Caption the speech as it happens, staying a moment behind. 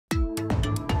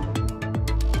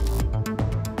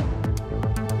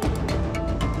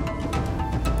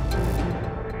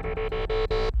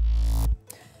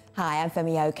Hi, I'm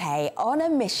Femi OK, on a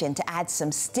mission to add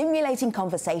some stimulating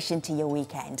conversation to your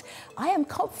weekend. I am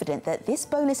confident that this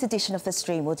bonus edition of The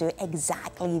Stream will do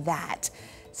exactly that.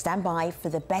 Stand by for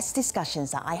the best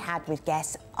discussions that I had with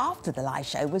guests after the live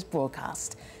show was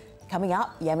broadcast. Coming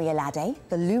up, Yemi Alade,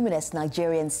 the luminous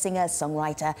Nigerian singer,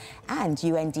 songwriter and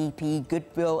UNDP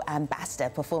Goodwill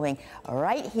Ambassador, performing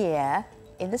right here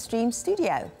in The Stream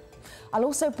studio. I'll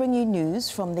also bring you news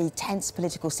from the tense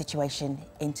political situation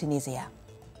in Tunisia.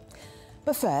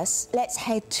 But first, let's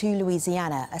head to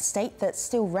Louisiana, a state that's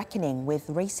still reckoning with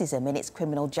racism in its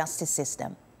criminal justice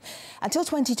system. Until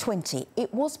 2020,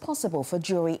 it was possible for a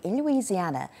jury in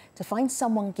Louisiana to find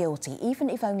someone guilty, even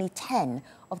if only 10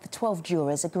 of the 12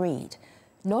 jurors agreed.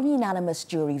 Non-unanimous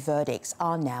jury verdicts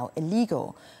are now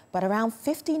illegal, but around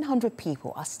 1,500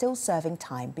 people are still serving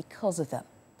time because of them.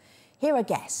 Here are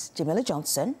guests Jamila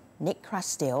Johnson, Nick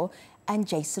Castile and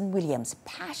Jason Williams,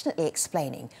 passionately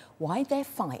explaining why their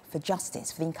fight for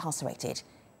justice for the incarcerated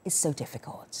is so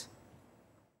difficult.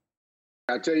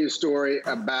 I'll tell you a story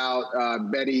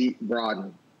about Betty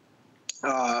Brodden.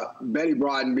 Betty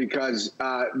Brodden, because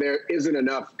there isn't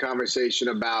enough conversation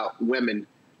about women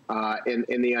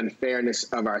in the unfairness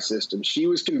of our system. She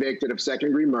was convicted of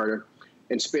second-degree murder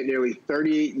and spent nearly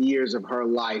 38 years of her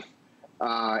life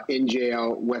in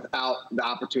jail without the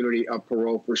opportunity of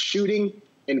parole for shooting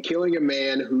and killing a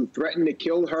man who threatened to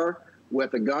kill her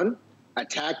with a gun,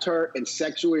 attacked her, and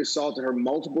sexually assaulted her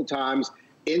multiple times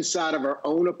inside of her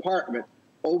own apartment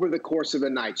over the course of the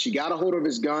night. She got a hold of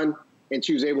his gun, and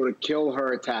she was able to kill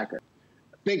her attacker.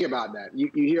 Think about that. You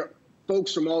hear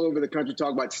folks from all over the country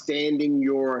talk about standing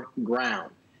your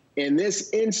ground. In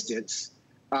this instance,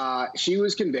 she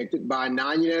was convicted by a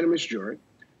non-unanimous jury.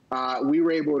 We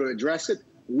were able to address it,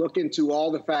 look into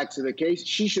all the facts of the case.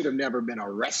 She should have never been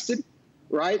arrested,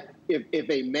 right? If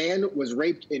a man was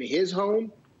raped in his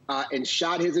home and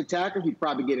shot his attacker, he'd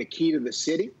probably get a key to the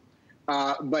city.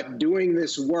 But doing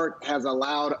this work has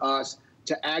allowed us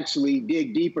to actually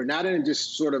dig deeper, not in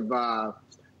just sort of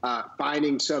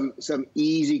finding some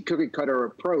easy cookie-cutter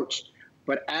approach,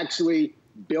 but actually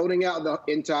building out the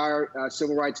entire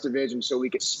Civil Rights Division so we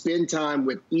could spend time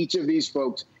with each of these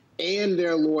folks and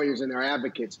their lawyers and their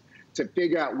advocates to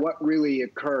figure out what really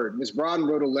occurred. Ms. Brodden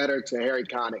wrote a letter to Harry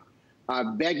Connick,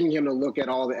 begging him to look at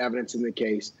all the evidence in the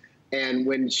case. And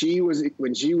when she was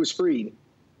freed,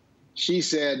 she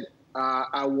said,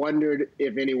 I wondered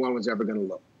if anyone was ever going to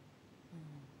look.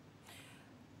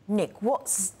 Nick, what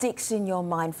sticks in your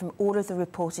mind from all of the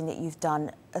reporting that you've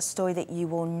done, a story that you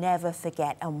will never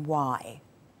forget, and why?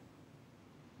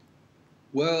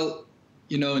 Well,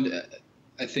 you know,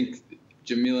 I think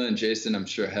Jamila and Jason, I'm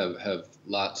sure, have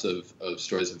lots of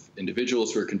stories of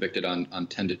individuals who are convicted on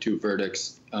 10-2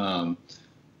 verdicts.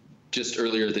 Just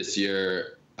earlier this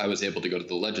year, I was able to go to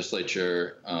the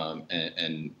legislature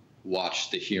and watch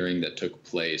the hearing that took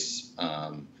place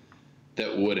where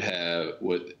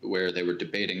they were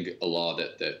debating a law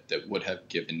that would have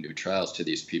given new trials to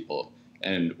these people.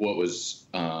 And what was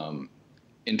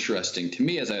interesting to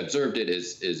me as I observed it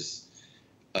is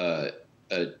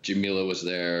Jamila was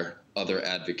there. Other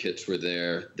advocates were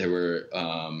there. There were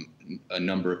a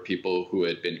number of people who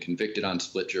had been convicted on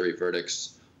split jury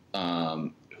verdicts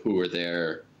who were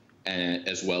there, and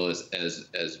as well as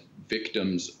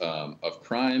victims of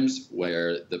crimes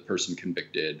where the person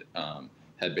convicted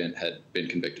had been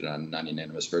convicted on a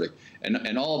non-unanimous verdict,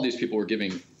 and all of these people were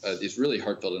giving these really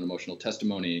heartfelt and emotional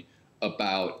testimony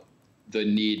about the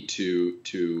need to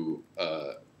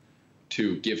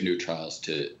give new trials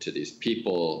to these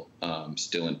people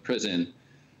still in prison.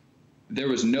 There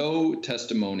was no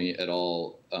testimony at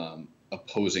all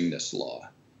opposing this law.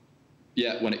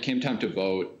 Yet when it came time to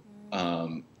vote,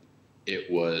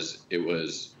 it was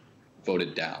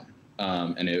voted down,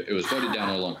 and it was voted down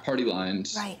along party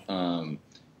lines, right,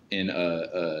 in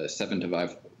a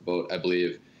 7-5 vote, I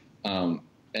believe, and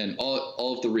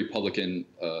all of the Republican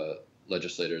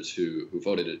legislators who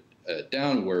voted it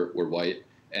down were white,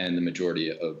 and the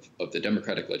majority of the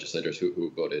Democratic legislators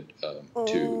who voted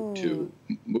to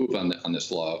move on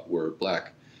this law were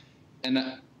black, and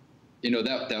that, you know,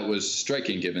 that was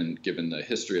striking given the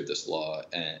history of this law,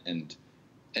 and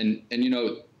you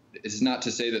know, it's not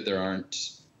to say that there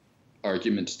aren't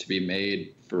arguments to be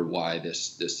made for why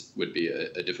this would be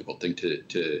a difficult thing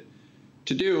to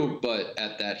do, but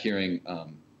at that hearing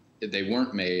they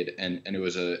weren't made, and it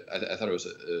was I thought it was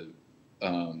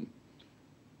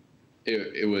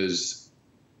it was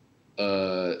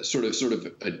sort of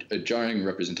a jarring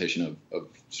representation of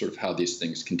sort of how these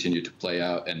things continue to play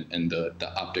out and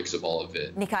the optics of all of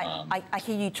it. Nick, I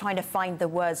hear you trying to find the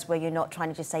words where you're not trying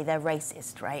to just say they're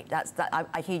racist, right?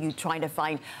 I hear you trying to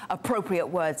find appropriate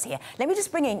words here. Let me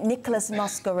just bring in Nicholas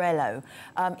Mascarello.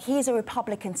 He is a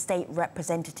Republican state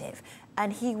representative,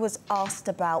 and he was asked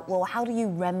about, well, how do you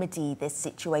remedy this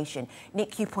situation?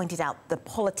 Nick, you pointed out the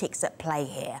politics at play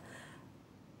here.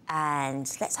 And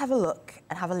let's have a look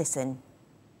and have a listen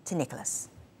to Nicholas.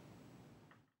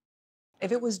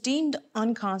 If it was deemed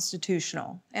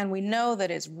unconstitutional, and we know that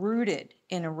it's rooted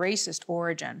in a racist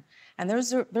origin, and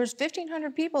there's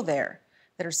 1,500 people there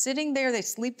that are sitting there, they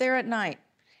sleep there at night,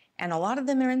 and a lot of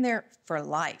them are in there for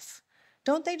life.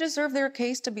 Don't they deserve their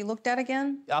case to be looked at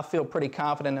again? I feel pretty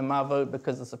confident in my vote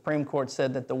because the Supreme Court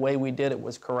said that the way we did it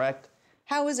was correct.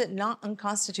 How is it not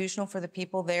unconstitutional for the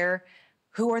people there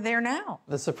who are there now?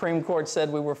 The Supreme Court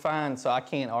said we were fine, so I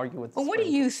can't argue with the Well, what do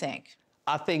you think?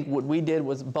 I think what we did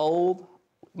was bold,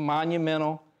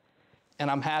 monumental,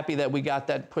 and I'm happy that we got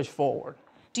that pushed forward.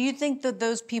 Do you think that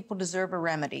those people deserve a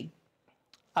remedy?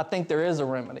 I think there is a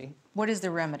remedy. What is the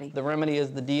remedy? The remedy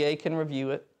is the DA can review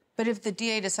it. But if the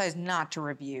DA decides not to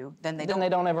review, then they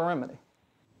don't have a remedy.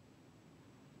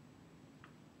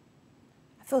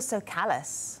 I feel so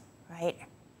callous, right?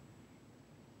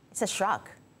 It's a shrug.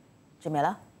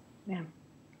 Jamila? Yeah.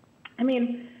 I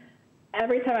mean,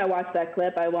 every time I watch that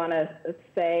clip, I want to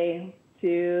say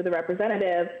to the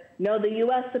representative, no, the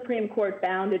U.S. Supreme Court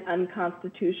found it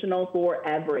unconstitutional for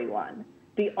everyone.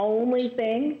 The only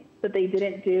thing that they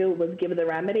didn't do was give the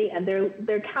remedy, and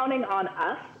they're counting on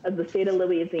us as the state of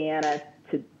Louisiana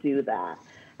to do that.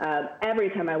 Every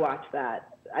time I watch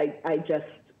that, I just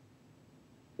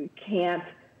can't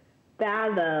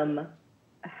fathom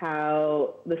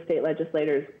how the state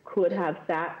legislators could have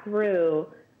sat through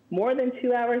more than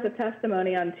 2 hours of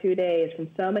testimony on 2 days from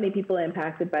so many people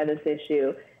impacted by this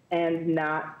issue and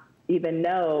not even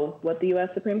know what the U.S.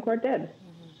 Supreme Court did.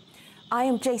 I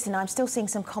am Jason. I'm still seeing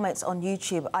some comments on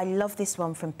YouTube. I love this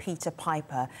one from Peter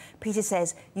Piper. Peter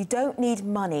says, you don't need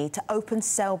money to open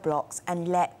cell blocks and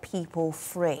let people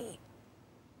free.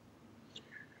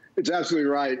 It's absolutely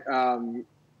right.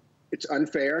 It's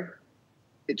unfair.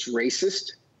 It's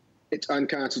racist. It's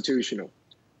unconstitutional.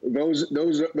 Those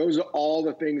are all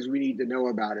the things we need to know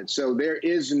about it. So there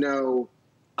is no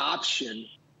option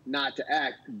not to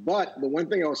act. But the one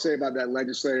thing I'll say about that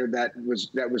legislator that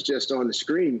was just on the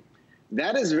screen,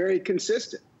 that is very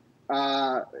consistent.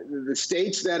 The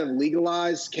states that have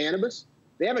legalized cannabis,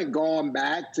 they haven't gone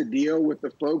back to deal with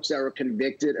the folks that were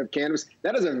convicted of cannabis.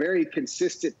 That is a very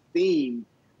consistent theme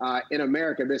in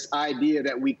America, this idea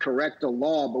that we correct the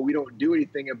law, but we don't do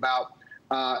anything about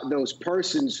those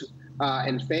persons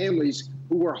and families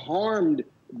who were harmed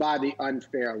by the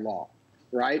unfair law,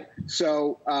 right?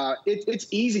 So it's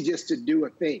easy just to do a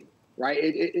thing, right?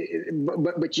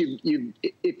 But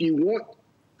if you want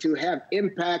to have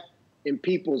impact in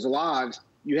people's lives,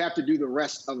 you have to do the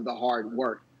rest of the hard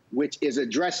work, which is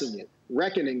addressing it,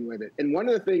 reckoning with it. And one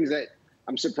of the things that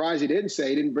I'm surprised he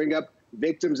didn't bring up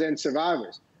victims and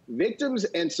survivors. Victims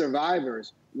and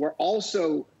survivors were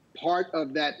also part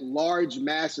of that large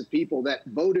mass of people that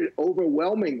voted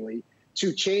overwhelmingly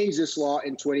to change this law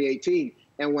in 2018.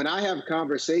 And when I have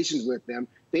conversations with them,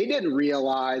 they didn't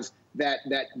realize that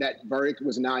verdict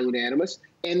was non-unanimous,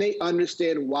 and they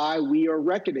understand why we are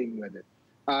reckoning with it.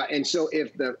 And so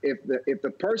if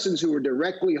the persons who were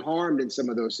directly harmed in some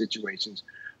of those situations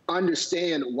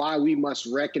understand why we must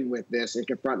reckon with this and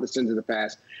confront the sins of the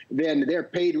past, then their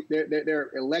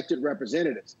elected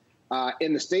representatives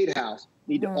in the State House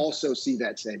need to also see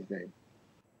that same thing.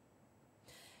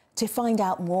 To find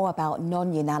out more about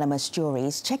non-unanimous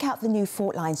juries, check out the new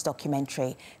Fault Lines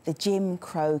documentary, The Jim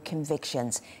Crow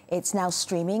Convictions. It's now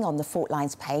streaming on the Fault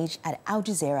Lines page at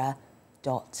ajstream.com.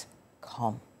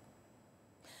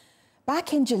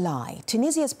 Back in July,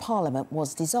 Tunisia's parliament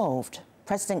was dissolved.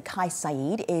 President Kais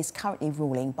Saied is currently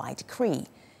ruling by decree.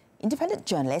 Independent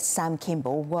journalist Sam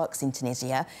Kimball works in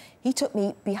Tunisia. He took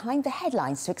me behind the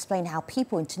headlines to explain how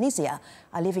people in Tunisia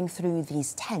are living through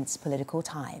these tense political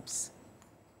times.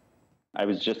 I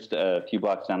was just a few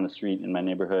blocks down the street in my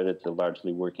neighborhood. It's a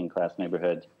largely working class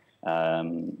neighborhood, a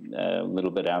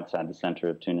little bit outside the center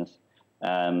of Tunis.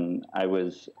 I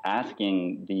was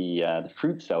asking the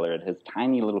fruit seller at his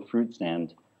tiny little fruit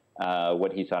stand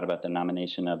what he thought about the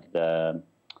nomination of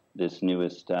this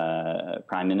newest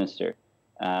prime minister.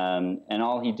 And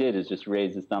all he did is just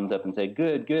raise his thumbs up and say,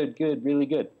 good, good, good, really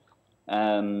good.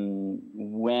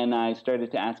 When I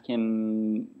started to ask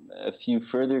him a few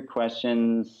further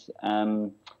questions,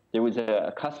 there was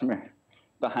a customer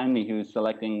behind me who was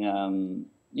selecting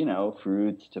you know,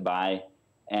 fruits to buy,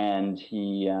 and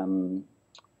he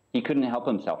couldn't help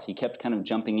himself. He kept kind of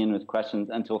jumping in with questions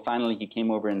until finally he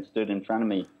came over and stood in front of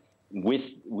me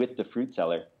with the fruit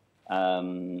seller,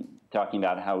 talking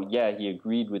about how, yeah, he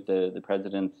agreed with the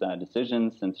president's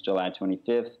decision since July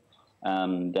 25th,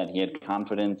 that he had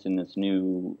confidence in this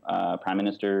new prime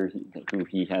minister who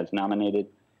he has nominated,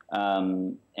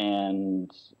 and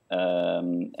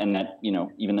that, you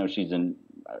know, even though she's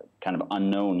kind of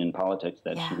unknown in politics,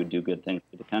 that she would do good things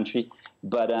for the country.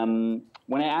 But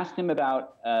when I asked him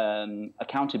about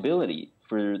accountability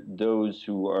for those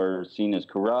who are seen as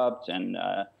corrupt and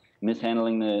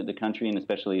mishandling the country and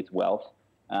especially its wealth,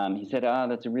 he said,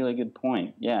 that's a really good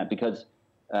point. Yeah, because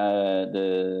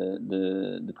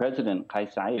the president,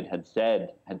 Kais Saied,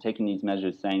 had taken these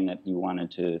measures saying that he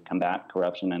wanted to combat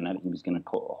corruption and that he was going to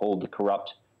hold the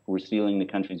corrupt who were stealing the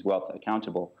country's wealth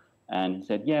accountable. And he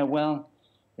said, yeah, well,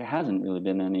 there hasn't really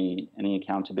been any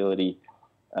accountability.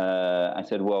 I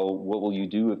said, well, what will you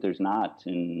do if there's not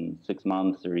in 6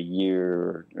 months or a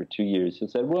year or 2 years? He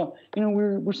said, well, you know,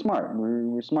 we're smart.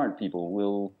 We're smart people.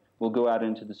 We'll go out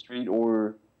into the street,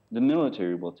 or the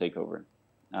military will take over.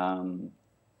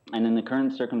 And in the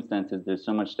current circumstances, there's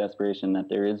so much desperation that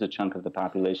there is a chunk of the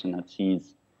population that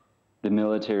sees the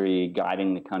military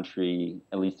guiding the country,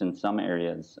 at least in some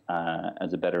areas,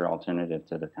 as a better alternative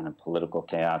to the kind of political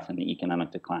chaos and the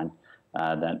economic decline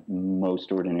that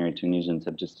most ordinary Tunisians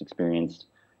have just experienced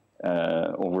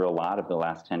over a lot of the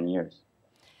last 10 years.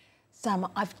 Sam,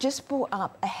 I've just brought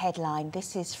up a headline.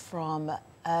 This is from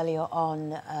earlier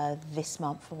on this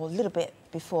month, or a little bit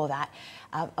before that.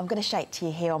 I'm going to show it to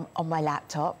you here on my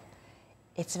laptop.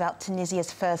 It's about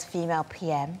Tunisia's first female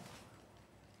PM.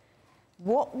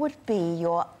 What would be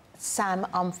your Sam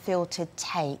unfiltered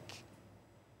take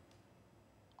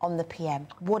on the PM?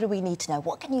 What do we need to know?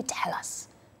 What can you tell us?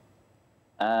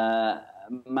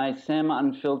 My Sam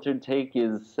unfiltered take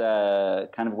is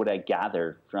kind of what I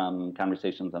gather from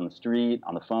conversations on the street,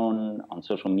 on the phone, on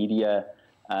social media.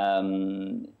 I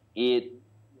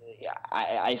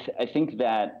think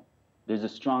that there's a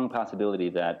strong possibility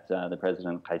that the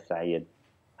president, Kais Saied,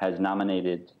 has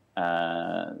nominated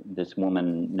this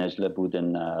woman, Nejla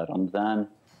Boudin Ramdan,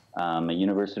 a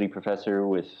university professor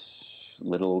with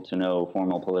little to no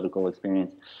formal political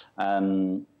experience,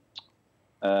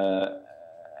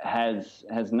 has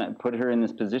put her in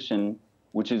this position,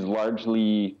 which is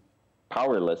largely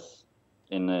powerless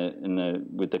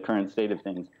with the current state of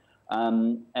things,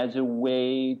 as a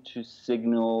way to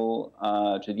signal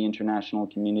to the international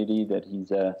community that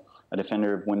he's a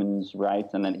defender of women's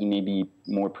rights and that he may be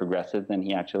more progressive than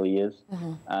he actually is.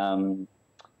 Mm-hmm.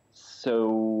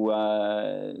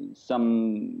 So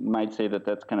some might say that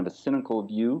that's kind of a cynical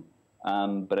view,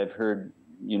 but I've heard,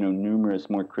 you know, numerous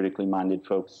more critically minded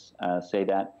folks say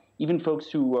that. Even folks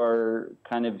who are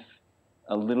kind of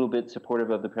a little bit supportive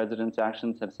of the president's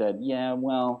actions have said, yeah,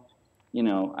 well, you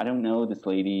know, I don't know this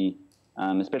lady.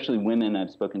 Especially women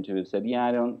I've spoken to have said, yeah,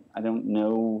 I don't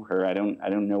know her. I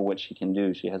don't know what she can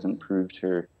do. She hasn't proved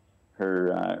her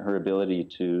ability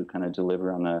to kind of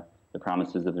deliver on the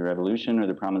promises of the revolution or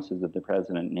the promises of the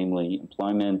president, namely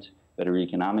employment, better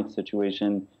economic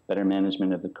situation, better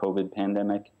management of the COVID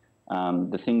pandemic,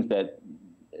 the things that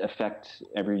affect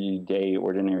everyday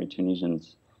ordinary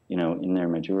Tunisians, you know, in their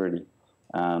majority.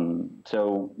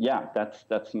 So yeah,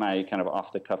 that's my kind of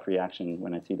off the cuff reaction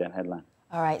when I see that headline.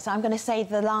 All right, so I'm going to say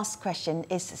the last question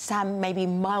is, Sam, maybe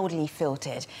mildly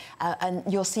filtered, and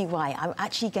you'll see why. I'm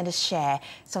actually going to share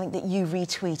something that you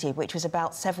retweeted, which was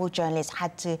about several journalists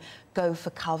had to go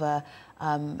for cover.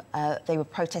 They were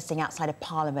protesting outside of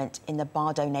Parliament in the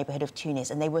Bardo neighbourhood of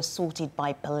Tunis, and they were assaulted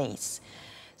by police.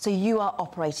 So you are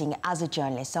operating as a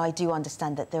journalist, so I do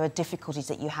understand that there are difficulties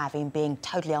that you have in being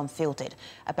totally unfiltered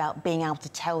about being able to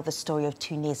tell the story of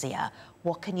Tunisia.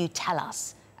 What can you tell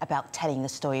us about telling the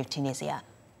story of Tunisia?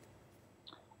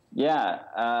 Yeah,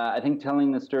 I think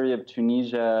telling the story of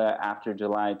Tunisia after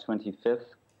July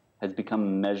 25th has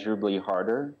become measurably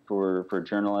harder for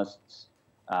journalists,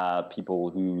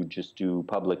 people who just do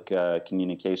public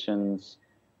communications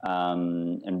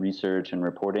and research and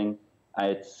reporting.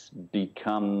 It's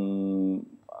become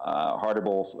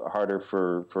harder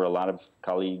for a lot of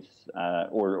colleagues,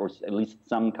 or at least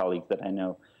some colleagues that I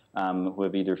know, who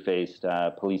have either faced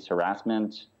police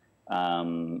harassment,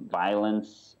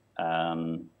 violence,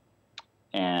 and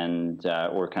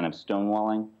or kind of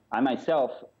stonewalling. I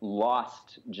myself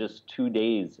lost just 2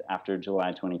 days after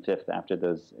July 25th, after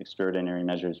those extraordinary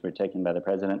measures were taken by the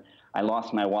president. I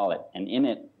lost my wallet, and in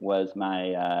it was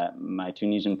my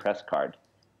Tunisian press card.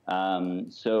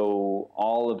 So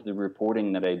all of the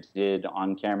reporting that I did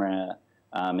on camera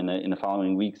in the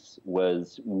following weeks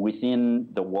was within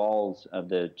the walls of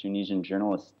the Tunisian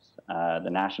journalists, the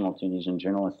National Tunisian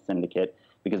Journalists Syndicate,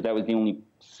 because that was the only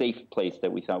safe place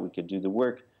that we thought we could do the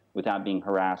work without being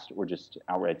harassed or just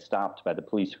outright stopped by the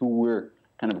police, who were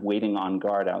kind of waiting on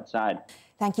guard outside.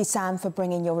 Thank you, Sam, for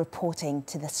bringing your reporting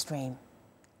to the stream.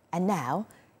 And now,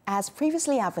 as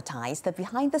previously advertised, the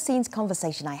behind-the-scenes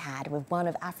conversation I had with one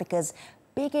of Africa's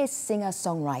biggest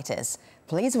singer-songwriters.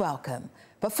 Please welcome,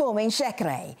 performing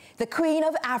Shekere, the queen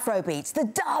of Afrobeats, the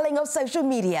darling of social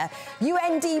media,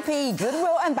 UNDP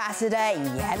Goodwill Ambassador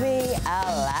Yemi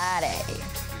Alade.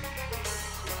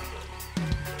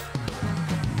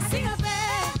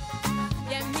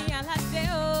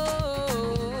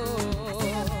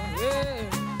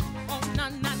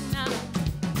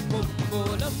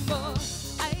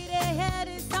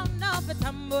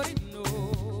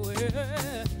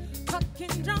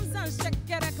 Fucking drums and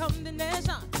shakera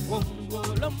combination. Wombo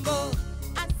lumbo.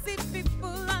 I see people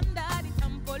under the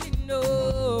trampolino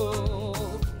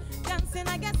dancing.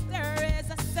 I guess there is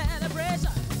a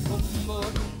celebration. Wombo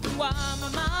wa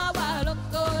mama wa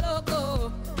loco loco.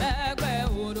 Legwe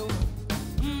udo.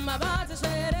 My body's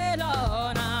shady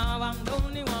low. Now I'm the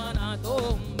only one I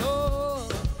don't know.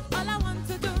 All I want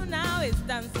to do now is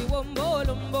dance the wombo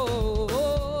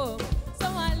lumbo. So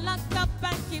I lock up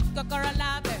and keep kokoro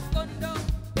alive.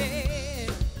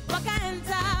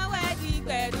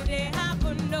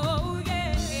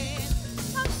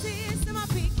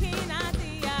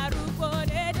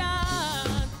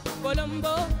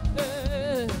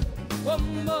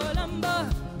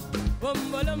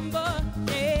 Wombo lumbo,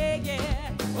 yeah,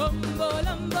 yeah. Wombo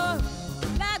lumbo,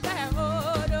 laga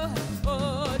odo,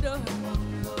 odo.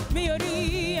 Mi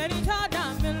ori ani tada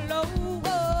mi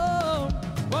logo.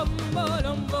 Wombo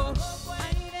lumbo, I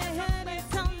need a hand in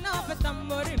town of a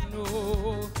tamborino.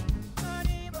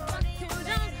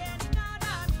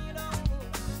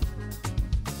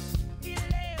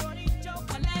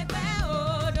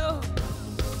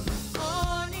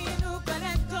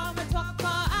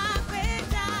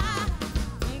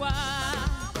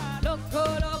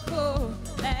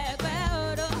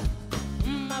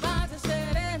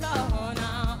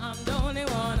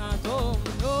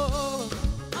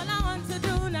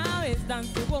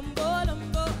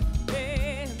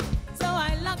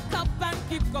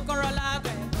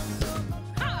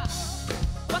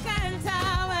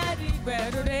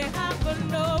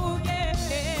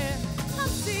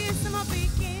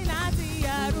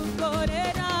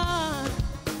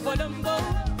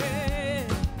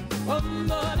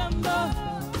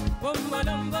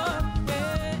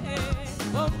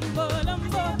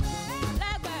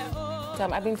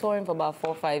 I've been touring for about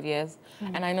 4 or 5 years,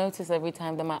 and I notice every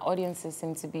time that my audiences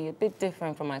seem to be a bit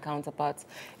different from my counterparts.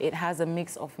 It has a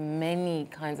mix of many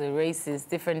kinds of races,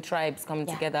 different tribes come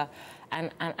together,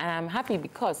 and I'm happy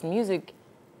because music,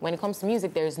 when it comes to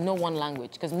music, there is no one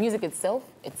language, because music itself,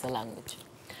 it's a language.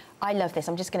 I love this.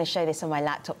 I'm just going to show this on my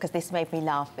laptop because this made me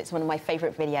laugh. It's one of my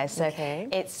favourite videos. So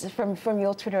it's from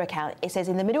your Twitter account. It says,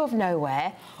 in the middle of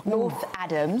nowhere, North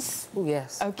Adams. Oh,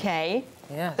 yes. Okay.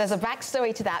 Yes. There's a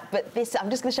backstory to that, but this, I'm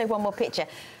just going to show you one more picture.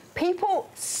 People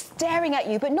staring at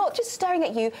you, but not just staring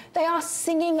at you, they are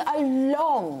singing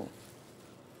along.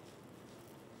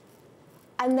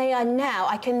 And they are now,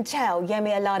 I can tell,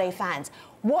 Yemi Alade fans.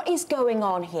 What is going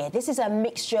on here? This is a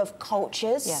mixture of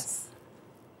cultures. Yes.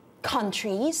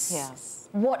 Countries. Yes.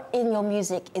 What in your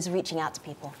music is reaching out to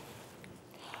people?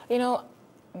 You know,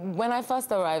 when I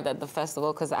first arrived at the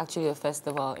festival, because actually a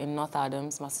festival in North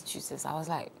Adams, Massachusetts, I was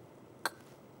like,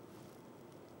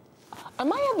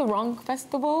 am I at the wrong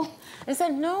festival? They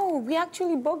said, no, we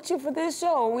actually booked you for this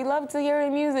show. We love to hear your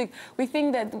music. We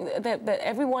think that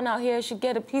everyone out here should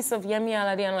get a piece of Yemi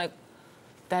Alade. And I'm like,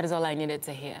 that is all I needed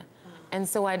to hear. And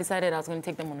so I decided I was going to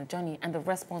take them on a journey, and the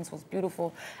response was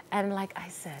beautiful. And like I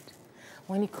said,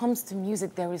 when it comes to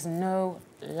music, there is no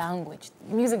language.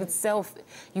 Music itself,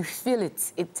 you feel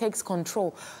it. It takes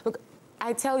control. Look,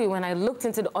 I tell you, when I looked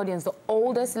into the audience, the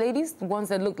oldest ladies, the ones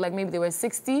that looked like maybe they were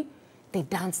 60, they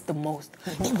danced the most.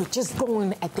 They were just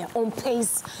going at their own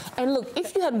pace. And look,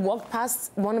 if you had walked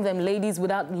past one of them ladies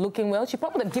without looking well, she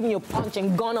probably would have given you a punch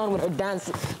and gone on with her dance.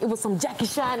 It was some Jackie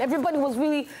Chan. Everybody was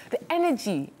really, the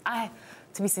energy.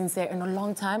 To be sincere, in a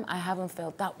long time, I haven't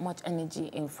felt that much energy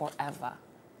in forever.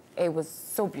 It was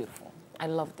so beautiful. I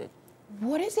loved it.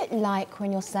 What is it like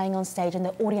when you're staying on stage and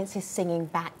the audience is singing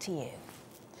back to you?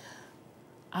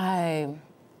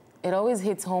 It always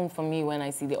hits home for me when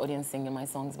I see the audience singing my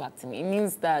songs back to me. It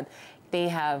means that they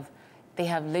have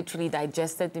literally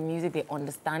digested the music, they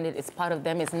understand it, it's part of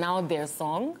them, it's now their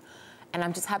song. And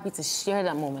I'm just happy to share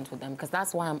that moment with them, because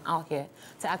that's why I'm out here,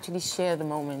 to actually share the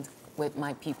moment with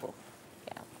my people.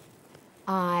 Yeah.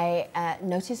 I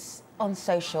notice on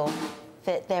social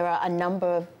that there are a number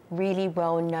of really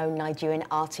well-known Nigerian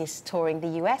artists touring the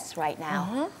US right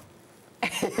now.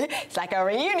 It's like a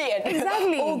reunion.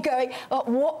 Exactly. All going.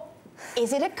 What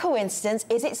is it? A coincidence?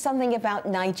 Is it something about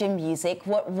Nigerian music?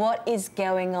 What is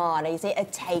going on? Is it a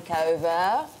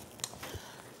takeover?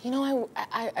 You know,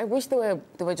 I wish there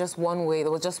were just one way.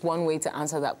 There was just one way to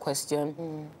answer that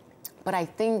question. But I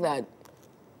think that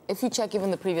if you check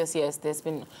even the previous years, there's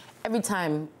been every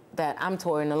time that I'm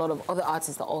touring, a lot of other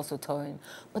artists are also touring.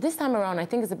 But this time around, I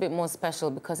think it's a bit more special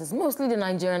because it's mostly the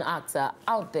Nigerian acts that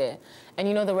are out there. And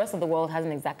you know, the rest of the world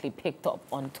hasn't exactly picked up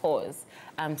on tours.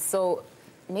 So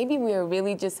maybe we're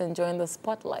really just enjoying the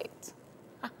spotlight.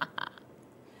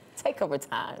 Takeover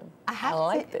time. I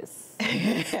like this.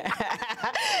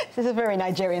 This is a very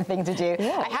Nigerian thing to do.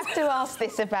 Yeah. I have to ask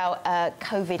this about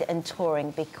COVID and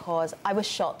touring because I was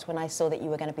shocked when I saw that you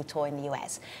were going to be touring the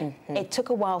US. It took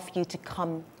a while for you to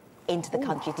come into the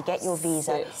country to get your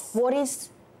visa. Sis.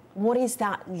 What is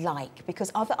that like?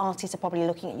 Because other artists are probably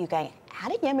looking at you going, how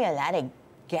did Yemi Alade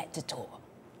get to tour?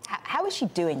 How is she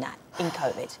doing that in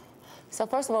COVID? So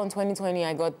first of all, in 2020,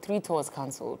 I got 3 tours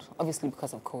cancelled, obviously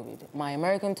because of COVID. My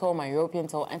American tour, my European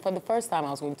tour, and for the first time,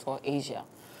 I was going to tour Asia.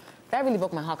 That really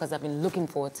broke my heart because I've been looking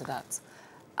forward to that.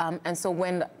 And so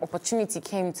when the opportunity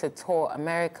came to tour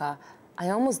America,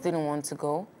 I almost didn't want to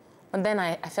go. But then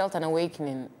I felt an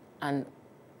awakening, and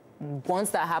once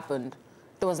that happened,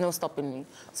 there was no stopping me.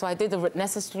 So I did the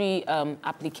necessary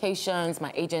applications.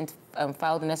 My agent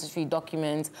filed the necessary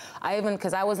documents.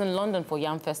 Because I was in London for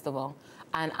Yam Festival.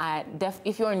 And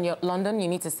if you're in London, you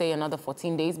need to stay another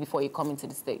 14 days before you come into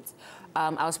the States.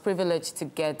 I was privileged to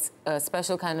get a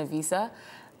special kind of visa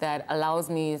that allows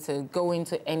me to go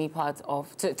into any part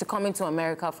of, to come into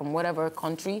America from whatever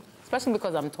country, especially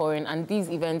because I'm touring, and these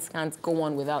events can't go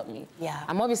on without me. Yeah.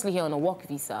 I'm obviously here on a work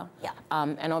visa. Yeah.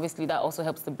 And obviously that also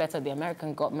helps to better the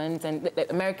American government and the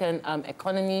American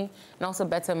economy, and also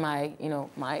better my,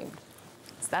 my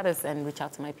status and reach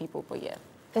out to my people, but yeah.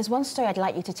 There's one story I'd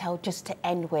like you to tell just to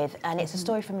end with, and it's a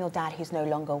story from your dad who's no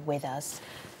longer with us.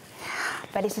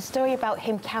 But it's a story about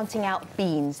him counting out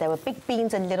beans. There were big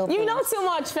beans and little beans. You know too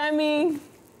much, Femi.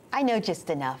 I know just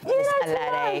enough, You Miss know too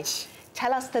Alade. much.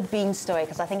 Tell us the bean story,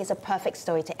 because I think it's a perfect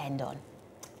story to end on.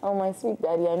 Oh, my sweet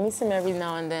daddy. I miss him every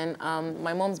now and then.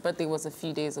 My mom's birthday was a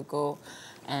few days ago,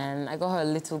 and I got her a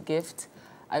little gift.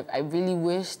 I really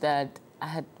wish that I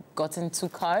had gotten 2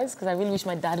 cars, because I really wish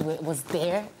my dad was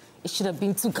there. It should have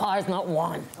been 2 cars, not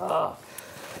 1. Ugh.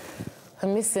 I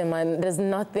miss him, and there's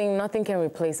nothing can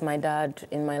replace my dad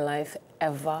in my life,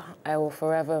 ever. I will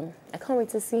forever. I can't wait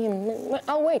to see him.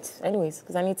 I'll wait, anyways,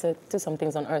 because I need to do some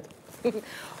things on Earth.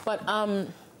 But,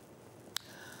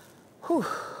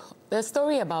 the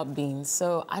story about beans.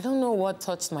 So I don't know what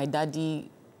touched my daddy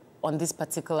on this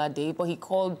particular day, but he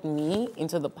called me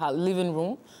into the living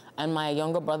room and my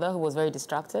younger brother, who was very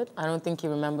distracted. I don't think he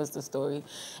remembers the story.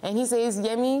 And he says,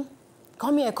 Yemi,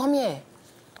 come here.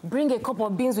 Bring a cup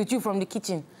of beans with you from the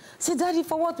kitchen. I said, Daddy,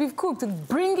 for what we've cooked?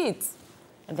 Bring it.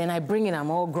 And then I bring it, I'm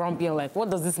all grumpy. I'm like,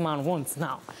 what does this man want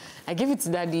now? I give it to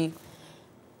Daddy.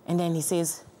 And then he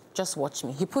says, just watch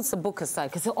me. He puts the book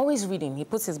aside, because he's always reading. He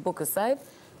puts his book aside,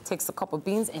 takes a cup of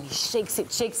beans, and he shakes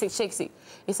it.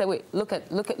 He said, wait, look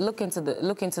into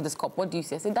this cup. What do you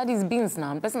see? I said, Daddy's beans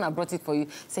now. The person that brought it for you.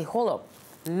 Say, hold up.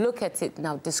 Look at it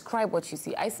now. Describe what you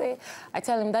see. I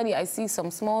tell him, Daddy, I see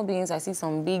some small beans. I see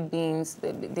some big beans.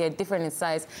 They're different in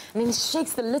size. And then he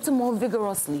shakes it a little more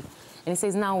vigorously. And he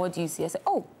says, now what do you see? I say,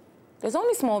 oh, there's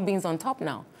only small beans on top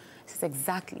now. He says,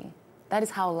 exactly. That is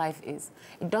how life is.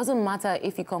 It doesn't matter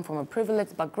if you come from a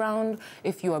privileged background,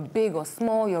 if you are big or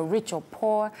small, you're rich or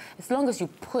poor. As long as you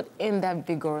put in that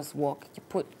vigorous work, you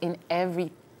put in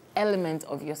every element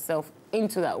of yourself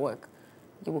into that work,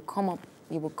 you will come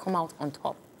out on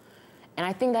top. And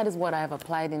I think that is what I have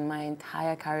applied in my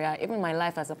entire career, even my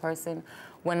life as a person.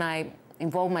 When I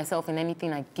involve myself in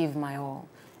anything, I give my all.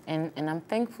 And I'm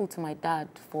thankful to my dad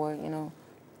for,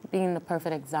 being the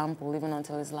perfect example, even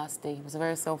until his last day. He was a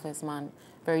very selfless man,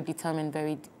 very determined,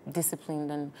 very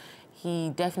disciplined, and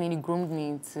he definitely groomed me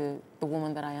into the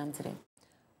woman that I am today.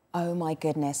 Oh my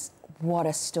goodness, what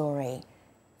a story.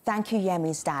 Thank you,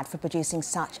 Yemi's dad, for producing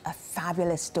such a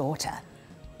fabulous daughter.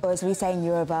 Or as we say in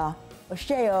Yoruba,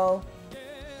 Osheo.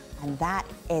 And that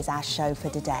is our show for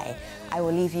today. I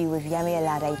will leave you with Yemi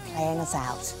Alade playing us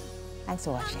out. Thanks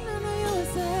for watching.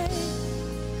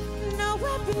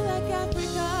 Be like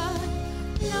Africa,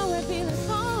 nowhere be like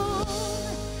home.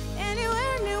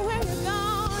 Anywhere you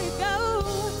go.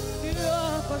 You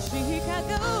go, cause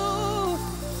Chicago.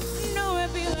 Nowhere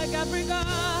be like Africa,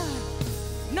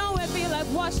 nowhere feel like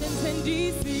Washington,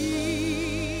 D.C.